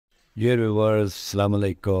ये व्यूअर्स अस्सलाम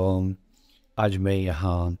वालेकुम। आज मैं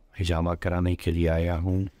यहाँ हिजामा कराने के लिए आया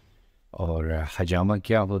हूँ। और हिजामा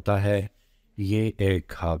क्या होता है? ये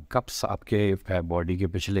एक कप्स आपके बॉडी के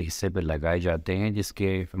पिछले हिस्से पे लगाए जाते हैं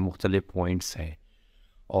जिसके मुख्तलिफ पॉइंट्स हैं।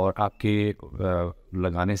 और आपके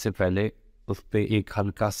लगाने से पहले उस पर एक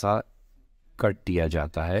हल्का सा कट दिया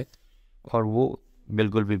जाता है और वो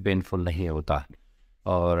बिल्कुल भी पेनफुल नहीं होता।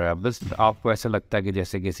 और बस आपको ऐसा लगता है कि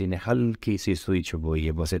जैसे किसी ने हल्की सी सुई चुभोई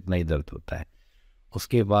है, बस इतना ही दर्द होता है।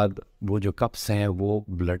 उसके बाद वो जो कप्स हैं वो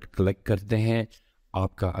ब्लड कलेक्ट करते हैं,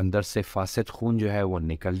 आपका अंदर से फासिद खून जो है वो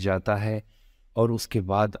निकल जाता है। और उसके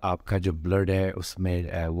बाद आपका जो ब्लड है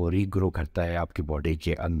उसमें वो रीग्रो करता है आपकी बॉडी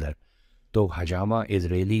के अंदर। तो हजामा इज़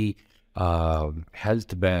रियली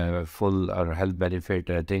हेल्थ फुल और हेल्थ बेनिफिट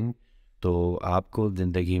थिंग। तो आपको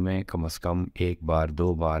ज़िंदगी में कम से कम एक बार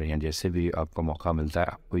दो बार या जैसे भी आपको मौका मिलता है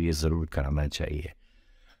आपको ये ज़रूर कराना चाहिए।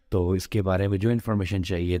 तो इसके बारे में जो इन्फॉर्मेशन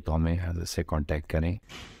चाहिए तो हमें से कांटेक्ट करें।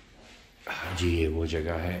 जी, ये वो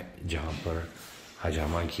जगह है जहाँ पर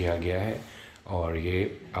हजामा किया गया है और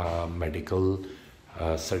ये मेडिकल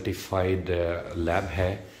सर्टिफाइड लैब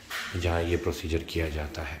है जहाँ ये प्रोसीजर किया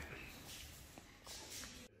जाता है।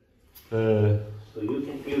 So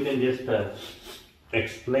you can just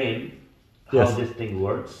explain how Yes. this thing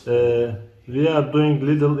works. We are doing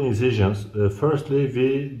little incisions. Firstly, we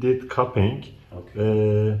did cupping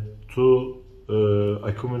to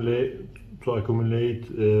accumulate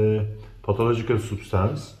pathological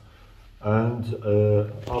substance, and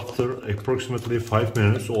after approximately 5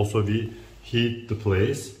 minutes, also we heat the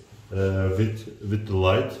place with the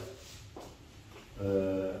light,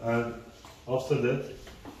 and after that,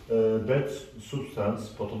 bad substance,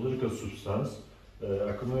 pathological substance,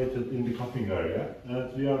 accumulated in the cupping area,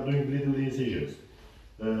 and we are doing little incisions.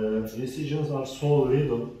 Incisions are so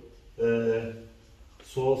little,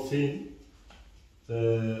 so thin.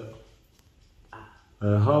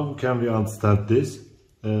 How can we understand this?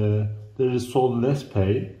 There is so less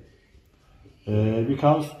pain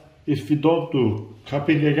because if we don't do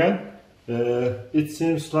cupping again, it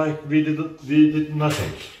seems like we did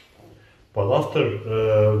nothing. But after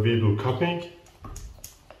we do cupping,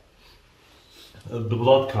 the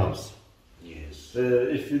blood comes. Yes.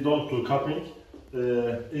 If you don't do cupping,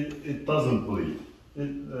 it doesn't bleed.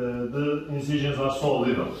 The incisions are so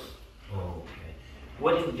little. Okay.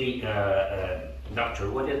 What is the doctor?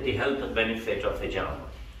 What is the health benefit of hijama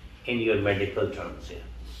in your medical terms here?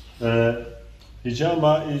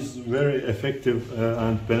 Hijama is very effective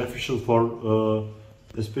and beneficial for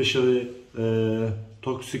especially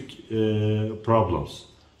toxic problems.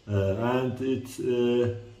 And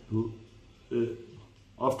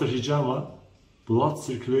after hijama, blood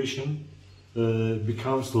circulation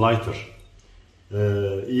becomes lighter,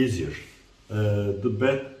 easier. The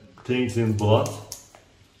bad things in blood,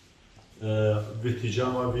 with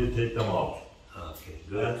hijama we take them out. Okay,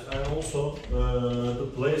 good. And also the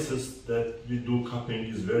places that we do cupping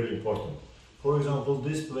is very important. For example,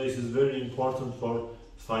 this place is very important for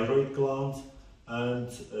thyroid gland and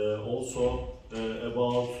also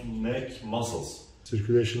about neck muscles.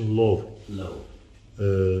 Circulation low. Low.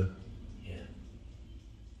 Uh, Yeah.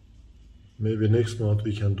 Maybe next month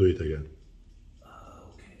we can do it again.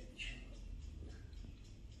 Okay.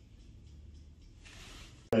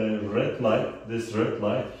 This red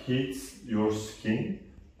light heats your skin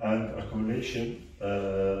and accumulation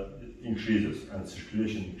increases and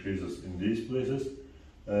circulation increases in these places.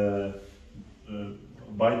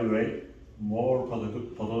 By the way, more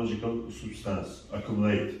pathological substance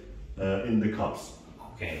accumulate in the cups.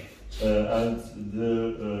 Okay. And the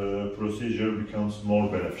procedure becomes more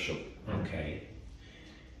beneficial. Okay.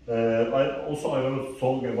 I want to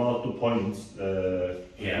talk about the points.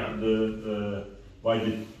 Yeah. Why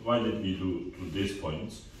did we do to these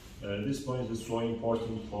points? This point is so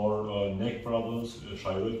important for neck problems,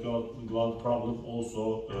 thyroid gland problem, also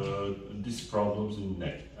disc problems in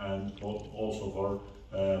neck, and also for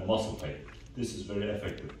muscle pain. This is very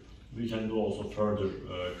effective. We can do also further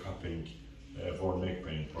cupping for neck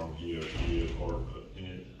pain from here, or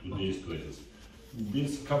to these places.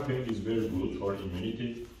 This cupping is very good for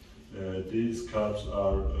immunity. These cups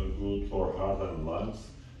are good for heart and lungs.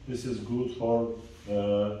 This is good for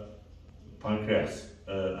pancreas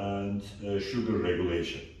and sugar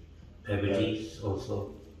regulation. Diabetes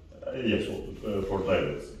also. Yes, for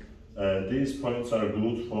diabetes. These points are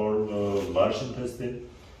good for large intestine,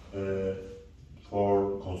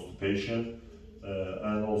 for constipation,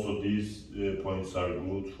 and also these points are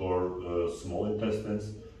good for small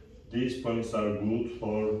intestines. These points are good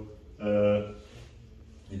for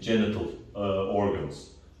genital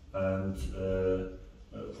organs, and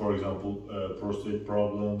for example, prostate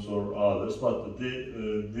problems or others. But we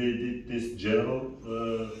did this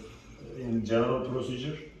in general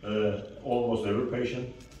procedure. Almost every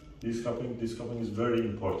patient, this cupping is very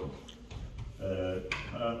important.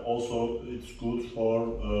 And also, it's good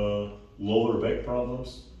for lower back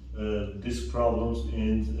problems, disc problems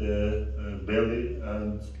in belly,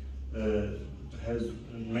 and has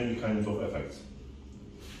many kinds of effects.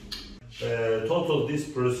 Total these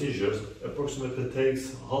procedures approximately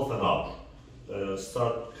takes half an hour.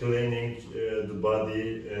 Start cleaning the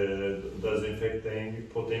body, disinfecting,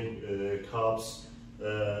 putting cups,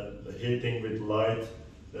 heating with light,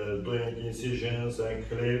 doing incisions and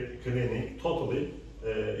cleaning. Totally,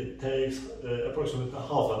 it takes approximately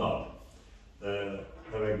half an hour.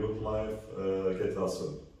 Have a good life, get well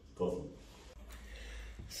soon. Totally.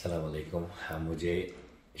 अस्सलाम वालेकुम। मुझे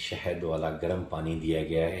शहद वाला गर्म पानी दिया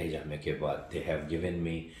गया है हिजामे के बाद। They have given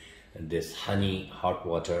me this honey hot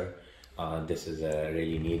water. This is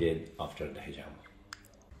really needed after the hijama.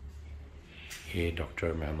 ये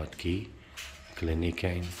डॉक्टर मोहम्मद की क्लिनिक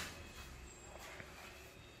है।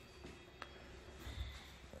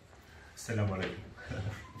 Assalamu alaikum.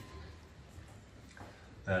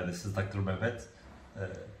 This is Dr. Mehmet.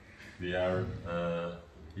 We are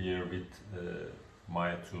here with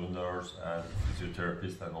my two nurses and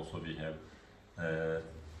physiotherapists, and also we have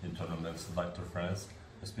internal medicine doctor friends.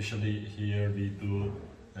 Especially here we do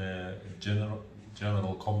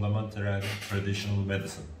general complementary and traditional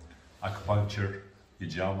medicine, acupuncture,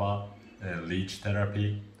 hijama, leech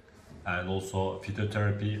therapy, and also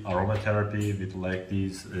phytotherapy, aromatherapy with like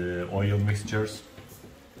these oil mixtures.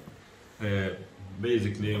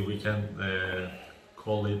 Basically, we can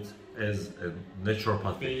call it as a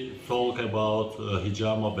naturopathy. We talk about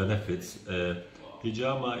hijama benefits.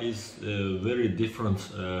 Hijama is a very different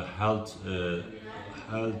health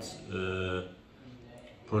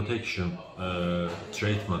protection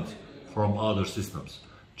treatment from other systems.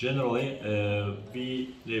 Generally,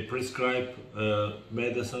 we prescribe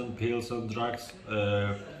medicine, pills and drugs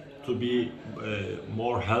to be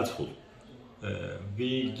more healthful.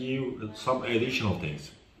 We give some additional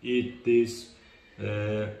things. Eat this,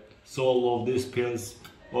 swallow these pills,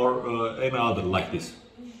 or any other like this.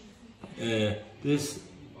 This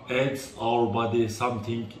adds our body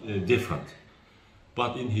something different.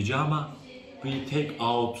 But in hijama, we take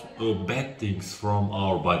out bad things from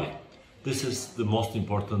our body. This is the most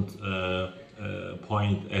important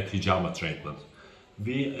point at hijama treatment.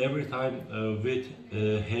 We every time with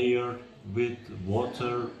hair, with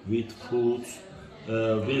water, with foods,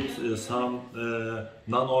 with some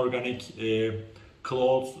non-organic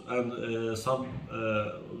clothes, and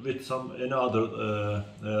with some any other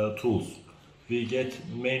tools. We get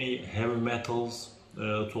many heavy metals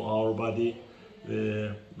to our body,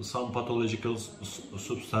 some pathological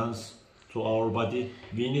substance to our body.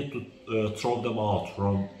 We need to throw them out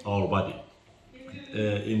from our body.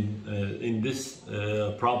 In this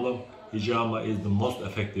problem, hijama is the most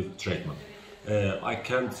effective treatment. I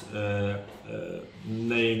can't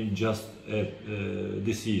name just a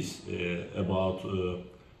disease about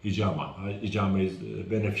hijama. Hijama is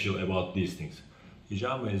beneficial about these things.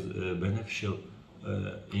 Hijama is beneficial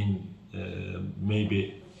in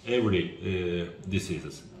maybe every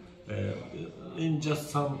diseases. In just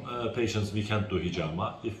some patients we can't do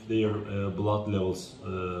hijama if their blood levels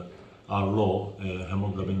are low,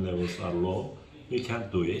 hemoglobin levels are low, we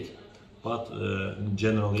can't do it. But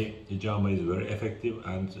generally hijama is very effective,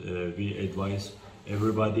 and we advise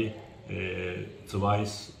everybody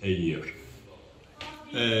twice a year.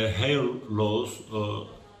 Hair loss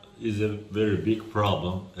is a very big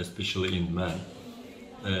problem, especially in men,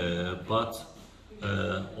 but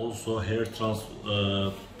also hair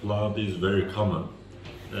transplant is very common.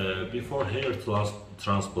 Before hair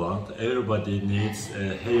transplant, everybody needs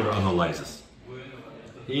hair analysis.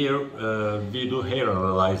 Here we do hair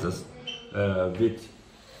analysis with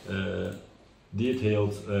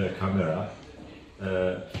detailed camera,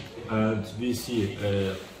 and we see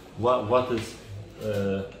what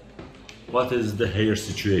is the hair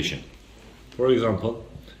situation. For example,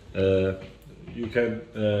 you can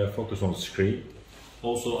focus on the screen.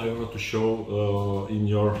 Also, I want to show in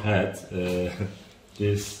your head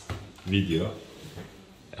this video.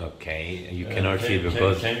 Okay, you cannot see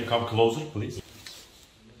because... Can you come closer, please?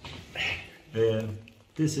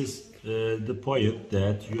 This is the point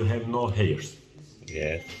that you have no hairs.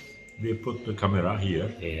 Yes. We put the camera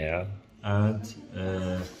here. Yeah. And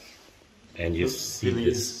you see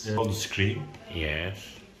this on the screen. Yes.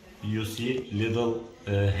 You see little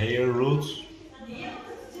hair roots.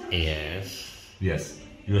 Yes. Yes.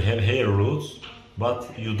 You have hair roots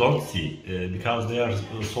but you don't see because they are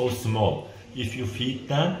so small. If you feed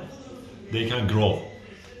them, they can grow.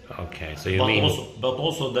 Okay, so you But mean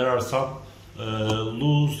also there are some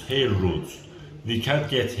loose hair roots. We can't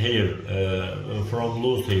get hair from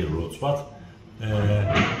loose hair roots, but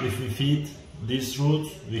if we feed these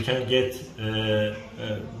roots, we can get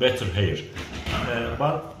better hair.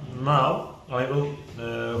 But now I will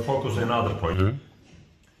focus on another point.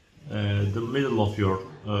 The middle of your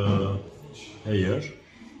hair.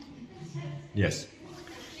 Yes.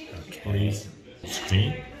 okay. Please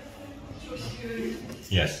screen.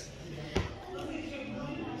 Yes.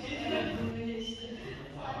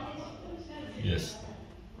 Yes.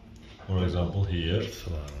 For example, here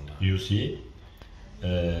you see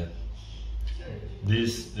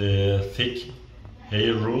this thick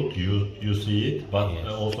hair root. You see it, but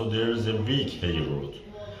Yes. also there is a weak hair root.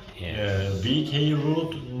 Yes. Weak hair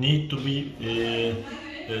root need to be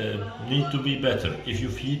better. If you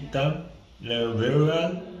feed them very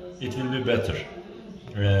well, it will be better.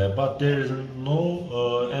 But there is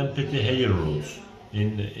no empty hair roots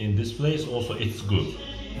in this place. Also, it's good.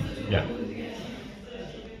 Yeah.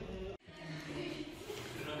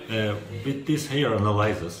 With this hair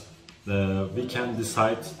analysis, we can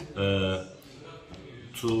decide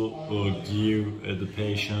to give the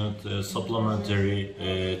patient supplementary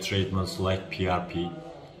treatments like PRP,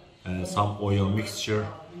 some oil mixture,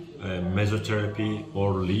 mesotherapy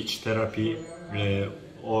or leech therapy,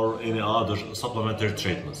 or any other supplementary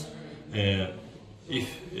treatments. If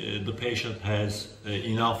the patient has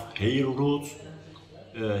enough hair roots,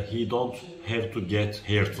 he don't have to get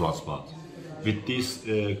hair transplant. With these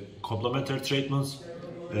complementary treatments,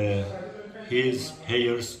 his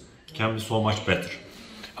hairs can be so much better.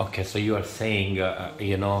 Okay, so you are saying,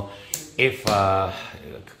 you know, if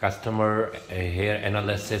customer hair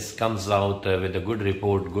analysis comes out with a good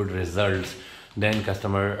report, good results, then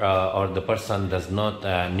customer or the person does not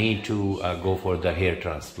need to go for the hair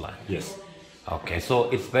transplant. Yes. Okay,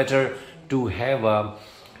 so it's better to have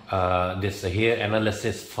this hair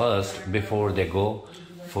analysis first before they go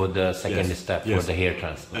for the second Yes, step yes. for the hair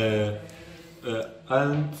transplant.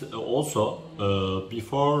 And also,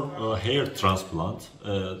 before hair transplant,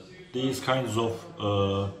 these kinds of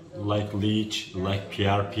like leech, like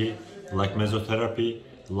PRP, like mesotherapy,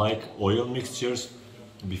 like oil mixtures,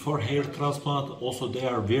 before hair transplant, also they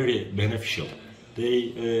are very beneficial.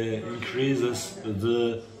 They increases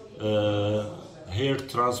the hair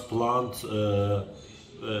transplant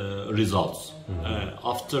results.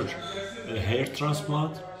 After hair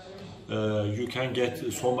transplant, you can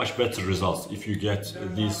get so much better results if you get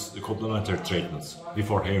these complementary treatments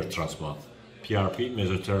before hair transplant. PRP,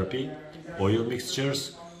 mesotherapy, oil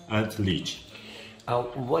mixtures, and leech.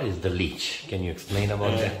 What is the leech? Can you explain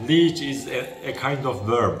about that? Leech is a kind of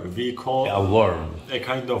worm. We call A worm. a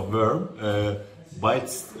kind of worm.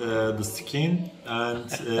 Bites the skin,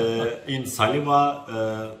 and in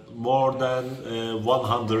saliva more than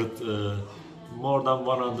 100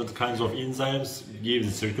 kinds of enzymes give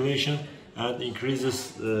the circulation and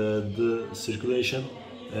increases the circulation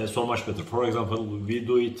so much better. For example, we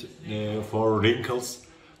do it for wrinkles.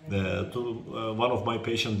 To one of my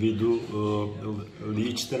patients, we do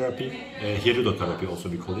leech therapy, hiridotherapy also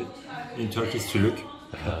we call it. In Turkey, sülük.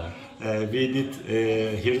 We did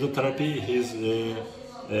hiridotherapy. His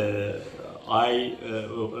eye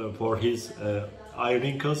for his eye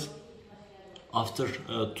wrinkles. After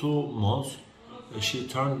 2 months, she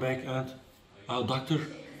turned back and, doctor,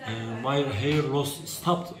 my hair loss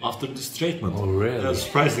stopped after this treatment. Oh, really?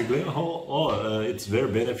 Surprisingly, it's very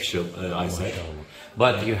beneficial, I said.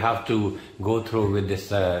 But you have to go through with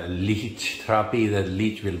this leech therapy. The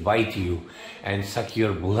leech will bite you and suck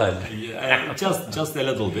your blood. Just a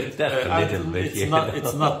little bit. Just a little bit.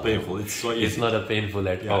 It's not painful. It's so easy. It's not a painful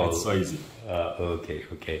at all. It's so easy.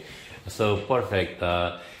 Okay. So perfect.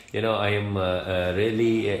 You know, I am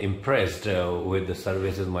really impressed with the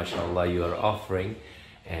services, mashallah, you are offering.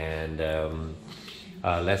 And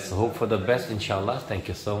let's hope for the best, inshallah. Thank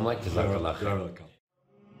you so much. Jazakallah khair. You're welcome.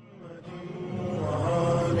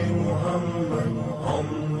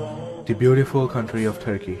 The beautiful country of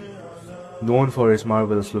Turkey, known for its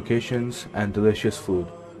marvelous locations and delicious food.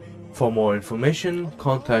 For more information,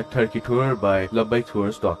 contact TurkeyTouer by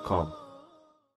LabaikTours.com.